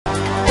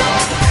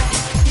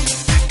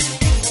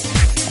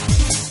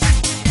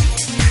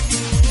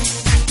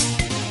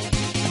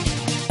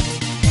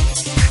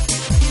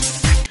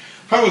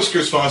Hi, it's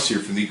Chris Voss here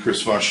from the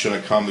Chris Voss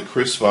Show.com, the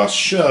Chris Voss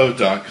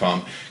Show.com.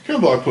 Kind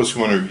of blog post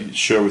I want to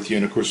share with you,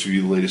 and of course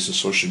review the latest in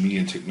social media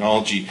and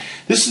technology.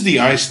 This is the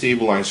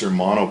iStabilizer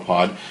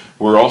Monopod.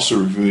 We're also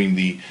reviewing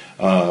the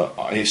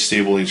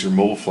iStabilizer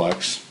Mobile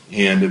Flex,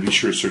 and be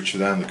sure to search for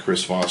that on the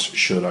Chris Voss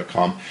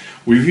Show.com.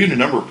 We reviewed a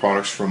number of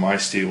products from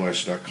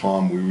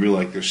iStabilizer.com. We really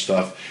like their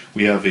stuff.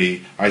 We have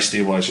a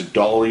iStabilizer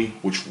Dolly,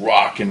 which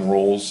rock and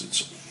rolls.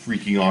 It's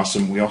freaking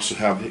awesome. We also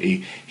have a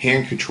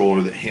hand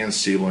controller that hand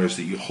stabilizes,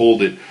 that you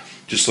hold it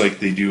just like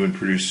they do in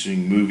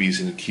producing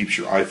movies, and it keeps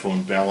your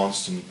iPhone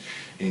balanced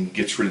and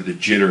gets rid of the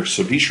jitter.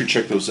 So be sure to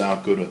check those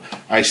out. Go to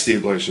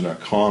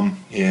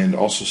iStabilizer.com and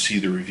also see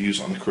the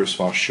reviews on the Chris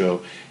Voss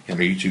Show and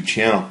our YouTube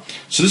channel.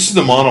 So this is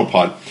the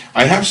Monopod.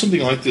 I have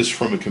something like this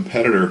from a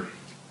competitor,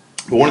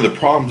 but one of the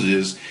problems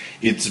is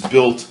it's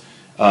built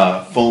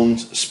phone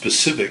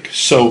specific.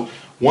 So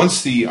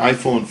once the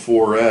iPhone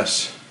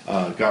 4S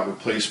got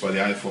replaced by the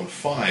iPhone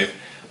 5,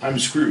 I'm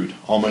screwed.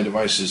 All my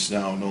devices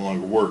now no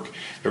longer work.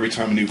 Every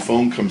time a new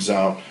phone comes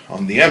out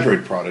on the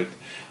Android product,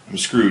 I'm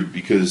screwed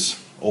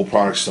because old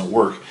products don't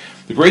work.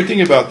 The great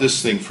thing about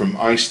this thing from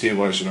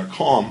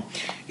iStabilizer.com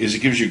is it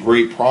gives you a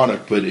great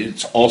product, but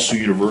it's also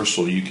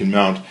universal. You can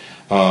mount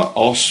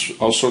all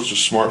sorts of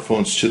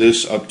smartphones to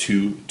this, up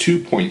to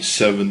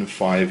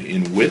 2.75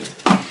 in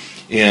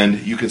width.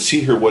 And you can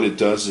see here what it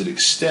does. It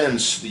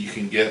extends so that you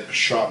can get a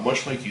shot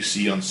much like you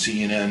see on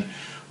CNN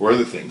or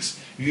other things.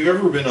 If you've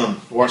ever been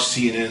watched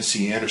CNN,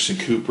 see Anderson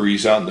Cooper,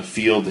 he's out in the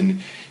field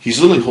and he's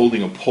literally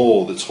holding a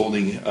pole that's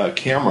holding a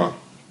camera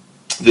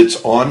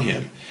that's on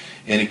him,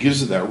 and it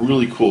gives it that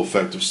really cool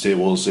effect of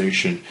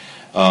stabilization.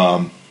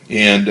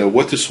 And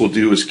what this will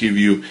do is give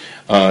you,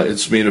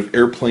 it's made of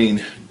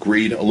airplane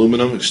grade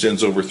aluminum,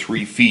 extends over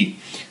 3 feet,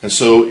 and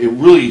so it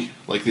really,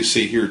 like they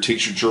say here,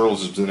 takes your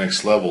journalism to the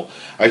next level.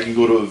 I can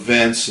go to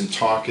events and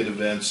talk at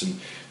events and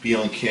be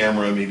on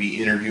camera,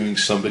 maybe interviewing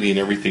somebody and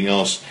everything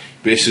else.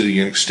 Basically,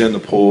 you can extend the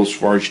pole as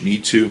far as you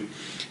need to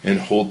and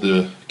hold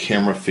the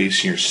camera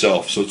facing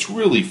yourself. So it's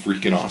really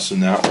freaking awesome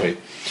that way.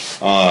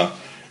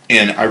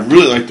 And I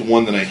really like the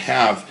one that I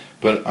have,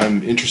 but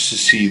I'm interested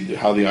to see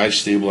how the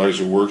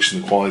iStabilizer works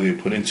and the quality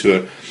they put into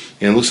it.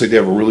 And it looks like they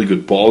have a really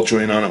good ball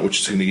joint on it,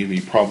 which is going to give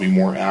me probably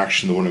more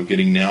action than what I'm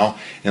getting now.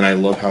 And I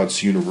love how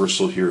it's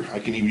universal here. I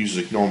can even use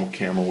a normal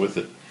camera with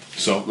it.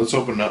 So let's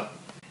open it up.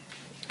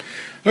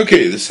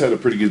 Okay, this had a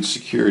pretty good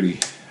security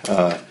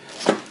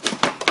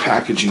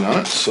packaging on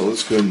it, so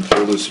let's go ahead and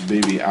pull this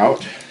baby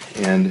out.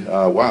 And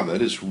wow,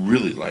 that is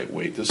really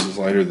lightweight. This is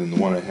lighter than the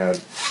one I had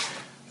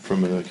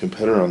from a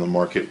competitor on the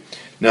market.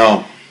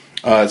 Now,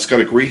 it's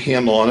got a great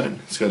handle on it.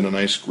 It's got a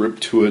nice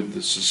grip to it.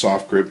 This is a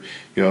soft grip.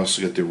 You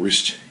also got the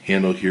wrist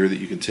handle here that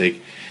you can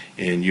take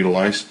and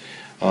utilize.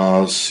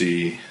 Let's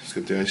see, it's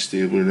got the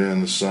iStabilizer there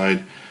on the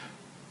side.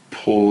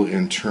 Pull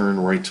and turn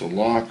right to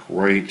lock,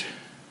 right,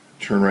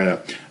 turn right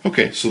up.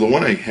 Okay, so the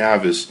one I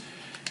have is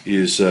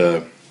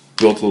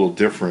built a little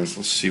different.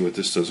 Let's see what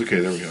this does. Okay,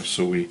 there we go.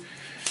 So we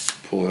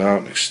pull it out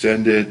and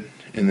extend it,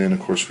 and then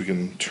of course we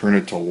can turn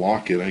it to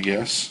lock it, I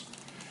guess.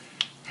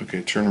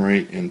 Okay, turn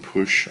right and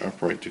push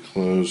upright to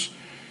close,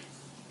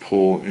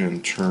 pull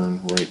and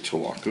turn right to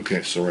lock.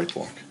 Okay, so right to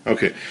lock.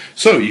 Okay,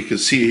 so you can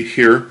see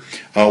here,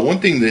 one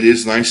thing that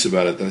is nice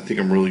about it that I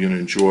think I'm really going to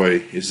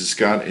enjoy is it's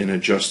got an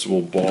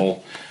adjustable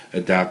ball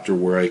adapter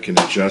where I can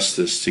adjust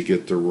this to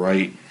get the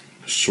right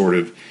sort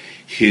of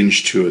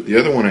hinge to it. The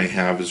other one I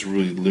have is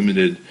really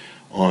limited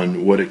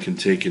on what it can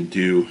take and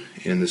do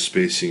and the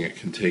spacing it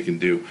can take and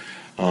do,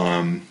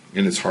 and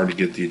it's hard to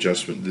get the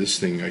adjustment. This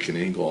thing I can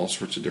angle all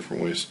sorts of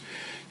different ways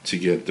to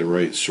get the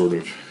right sort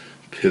of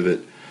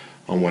pivot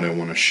on what I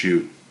want to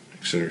shoot,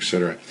 etc.,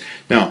 etc.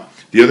 Now,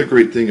 the other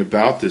great thing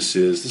about this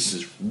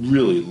is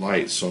really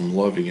light, so I'm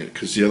loving it,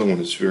 because the other one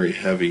is very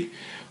heavy.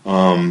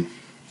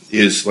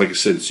 Is, like I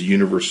said, it's a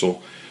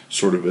universal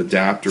sort of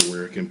adapter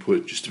where it can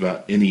put just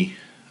about any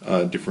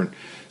different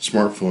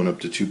smartphone up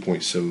to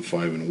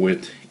 2.75 in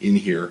width in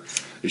here.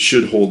 It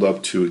should hold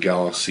up to a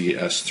Galaxy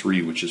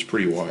S3, which is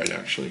pretty wide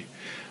actually.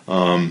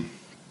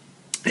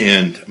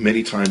 And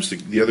many times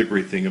the other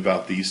great thing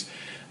about these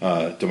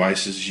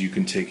devices is you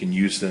can take and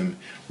use them.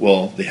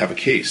 Well, they have a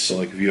case, so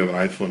like if you have an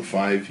iPhone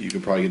 5, you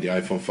can probably get the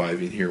iPhone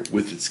 5 in here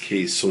with its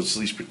case, so it's at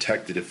least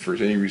protected if for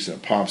any reason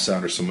it pops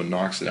out or someone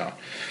knocks it out.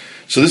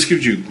 So this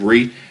gives you a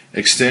great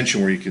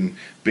extension where you can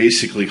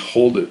basically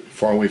hold it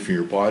far away from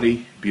your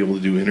body, be able to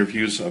do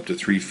interviews up to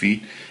 3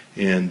 feet,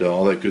 and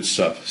all that good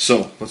stuff.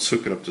 So let's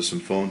hook it up to some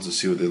phones and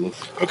see what they look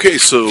like. Okay,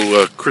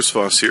 so Chris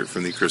Voss here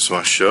from the Chris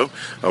Voss Show.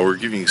 We're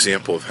giving an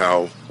example of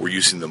how we're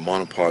using the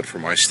Monopod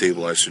from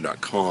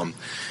iStabilizer.com.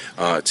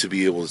 to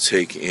be able to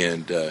take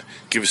and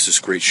give us this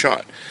great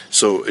shot.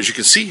 So as you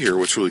can see here,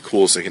 what's really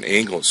cool is I can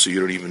angle it so you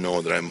don't even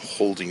know that I'm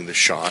holding the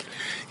shot,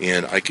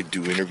 and I could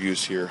do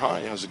interviews here.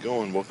 Hi, how's it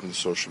going? Welcome to the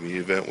social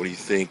media event. What do you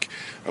think?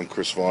 I'm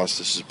Chris Voss.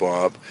 This is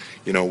Bob.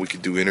 You know, we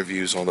could do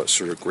interviews, all that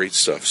sort of great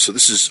stuff. So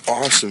this is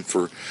awesome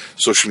for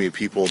social media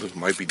people that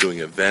might be doing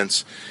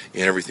events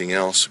and everything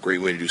else. A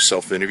great way to do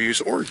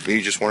self-interviews, or maybe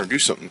you just want to do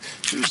something.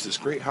 Here's this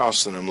great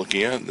house that I'm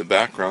looking at in the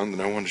background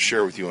that I want to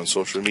share with you on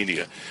social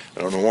media.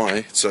 I don't know why.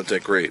 It's not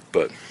that great,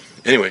 but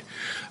anyway,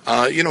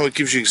 you know, it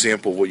gives you an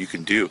example of what you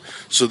can do.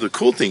 So the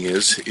cool thing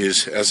is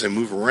as I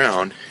move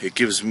around, it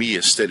gives me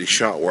a steady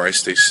shot where I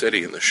stay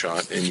steady in the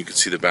shot, and you can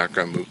see the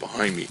background move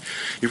behind me.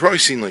 You've probably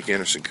seen, like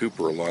Anderson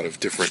Cooper, a lot of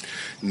different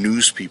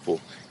news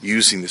people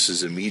using this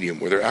as a medium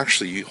where they're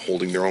actually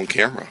holding their own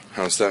camera.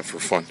 How's that for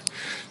fun?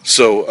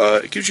 So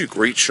it gives you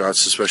great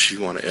shots, especially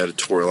if you want to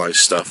editorialize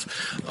stuff.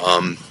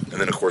 And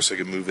then, of course, I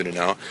can move in and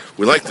out.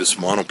 We like this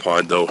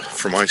monopod, though,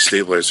 from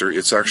iStabilizer.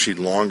 It's actually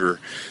longer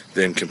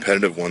than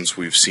competitive ones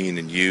we've seen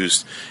and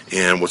used.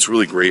 And what's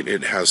really great,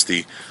 it has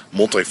the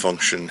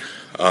multifunction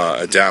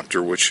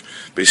adapter, which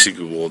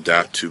basically will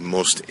adapt to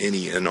most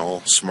any and all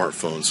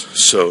smartphones.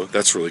 So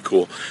that's really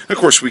cool. And of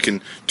course, we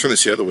can turn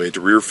this the other way to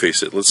rear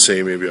face it. Let's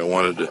say maybe I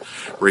wanted to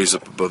raise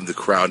up above the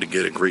crowd to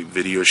get a great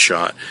video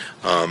shot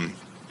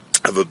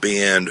of a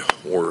band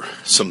or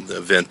some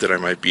event that I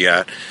might be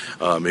at.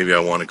 Maybe I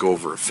want to go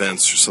over a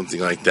fence or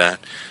something like that.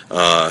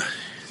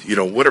 You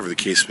know, whatever the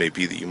case may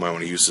be that you might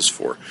want to use this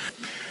for.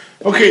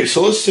 Okay,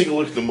 so let's take a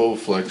look at the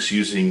MoFlex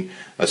using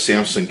a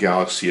Samsung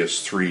Galaxy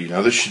S3.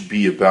 Now this should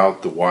be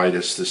about the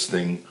widest this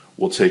thing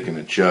will take and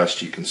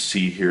adjust. You can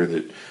see here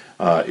that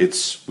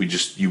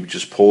you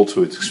just pull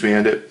to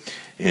expand it,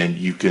 and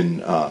you can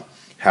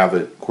have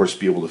it, of course,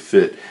 be able to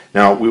fit.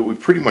 Now what we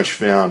pretty much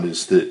found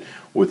is that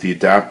with the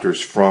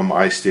adapters from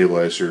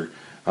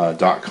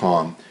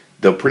iStabilizer.com,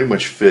 they'll pretty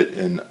much fit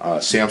in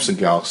Samsung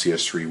Galaxy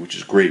S3, which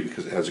is great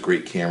because it has a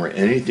great camera.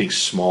 Anything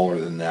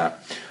smaller than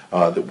that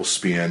that will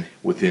span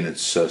within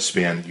its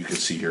span. You can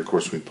see here, of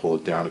course, when we pull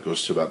it down, it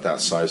goes to about that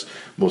size.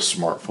 Most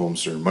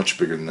smartphones are much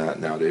bigger than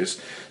that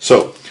nowadays.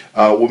 So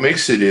what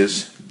makes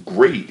it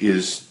great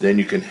is then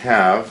you can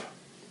have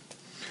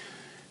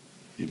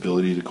the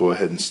ability to go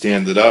ahead and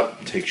stand it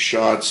up, take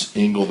shots,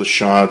 angle the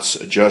shots,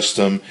 adjust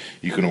them.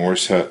 You can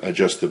always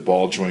adjust the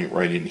ball joint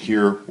right in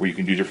here where you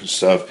can do different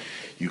stuff.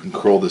 You can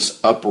curl this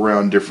up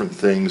around different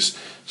things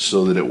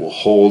so that it will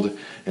hold,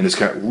 and it's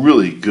got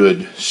really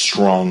good,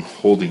 strong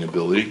holding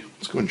ability.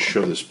 Let's go ahead and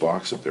shove this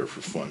box up there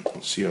for fun.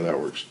 Let's see how that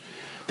works.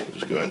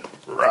 Let's go ahead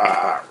and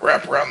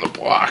wrap around the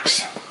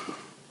box.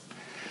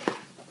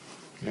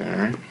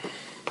 Alright.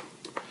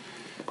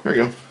 There we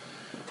go.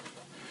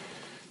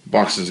 The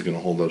box isn't going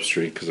to hold up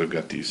straight because I've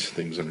got these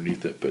things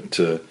underneath it, but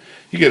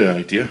you get an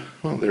idea.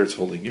 Well, there it's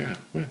holding. Yeah,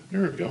 well,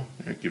 there we go.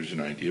 That gives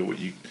you an idea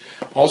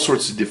all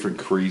sorts of different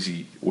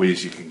crazy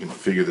ways you can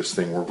configure this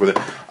thing, work with it.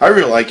 I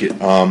really like it.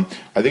 I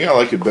think I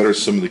like it better than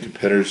some of the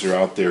competitors that are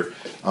out there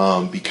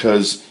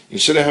because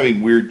instead of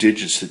having weird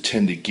digits that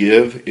tend to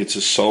give, it's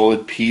a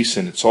solid piece,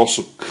 and it's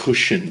also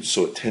cushioned,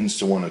 so it tends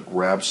to want to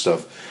grab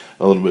stuff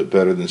a little bit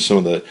better than some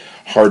of the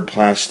hard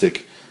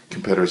plastic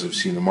competitors I've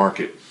seen in the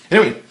market.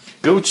 Anyway,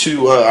 go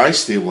to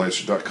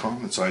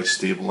iStabilizer.com. That's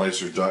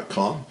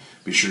iStabilizer.com.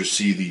 Be sure to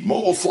see the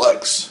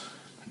MoFlex.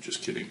 I'm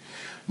just kidding.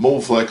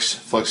 MoFlex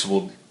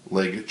flexible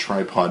leg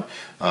tripod.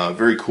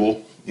 Very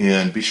cool.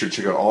 And be sure to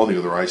check out all the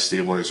other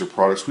iStabilizer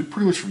products. We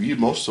pretty much reviewed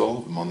most all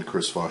of them on the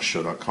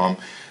ChrisVossShow.com.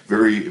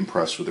 Very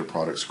impressed with their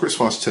products. Chris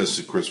Voss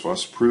tested, Chris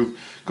Voss approved.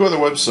 Go to their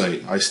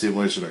website,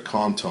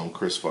 iStabilizer.com. Tell them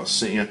Chris Voss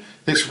sent you.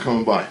 Thanks for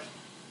coming by.